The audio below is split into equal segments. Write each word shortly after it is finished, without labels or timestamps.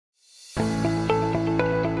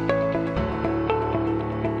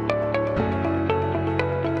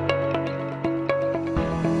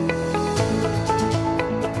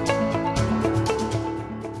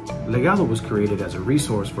LEGADO was created as a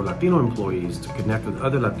resource for Latino employees to connect with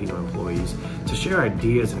other Latino employees, to share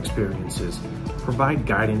ideas and experiences, provide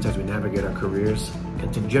guidance as we navigate our careers,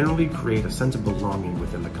 and to generally create a sense of belonging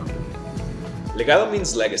within the company. LEGADO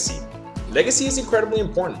means legacy. Legacy is incredibly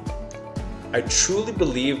important. I truly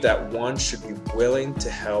believe that one should be willing to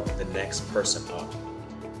help the next person up.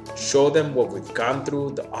 Show them what we've gone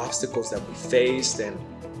through, the obstacles that we faced, and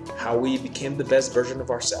how we became the best version of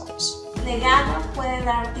ourselves. LEGADO puede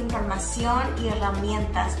darte información y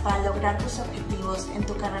herramientas para lograr tus objetivos en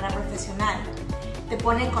tu carrera profesional. Te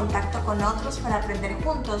pone en contacto con otros para aprender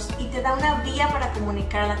juntos y te da una vía para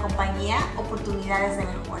comunicar a la compañía oportunidades de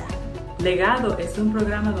mejora. LEGADO es un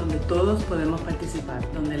programa donde todos podemos participar,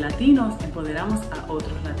 donde latinos empoderamos a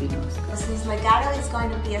otros latinos. Since LEGADO is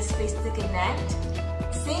going to be a space to connect,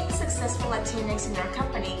 seeing successful Latinx in our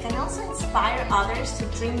company can also inspire others to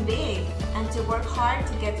dream big and to work hard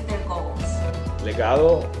to get to their goals.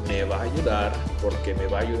 LEGADO me va a ayudar porque me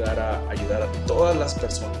va a ayudar a todas las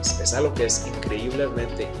personas. Es algo que es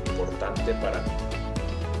increíblemente importante para mí.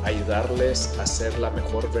 Ayudarles a ser la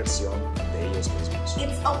mejor versión de ellos mismos.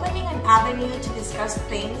 It's opening an avenue to discuss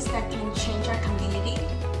things that can change our community.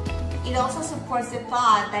 It also supports the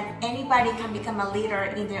thought that anybody can become a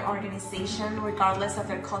leader in their organization regardless of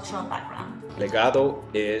their cultural background. LEGADO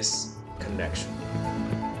is connection.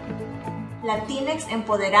 Latinx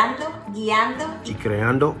empoderando, guiando y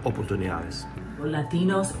creando oportunidades.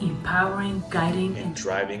 Latinos Empowering, Guiding, and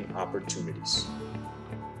driving opportunities.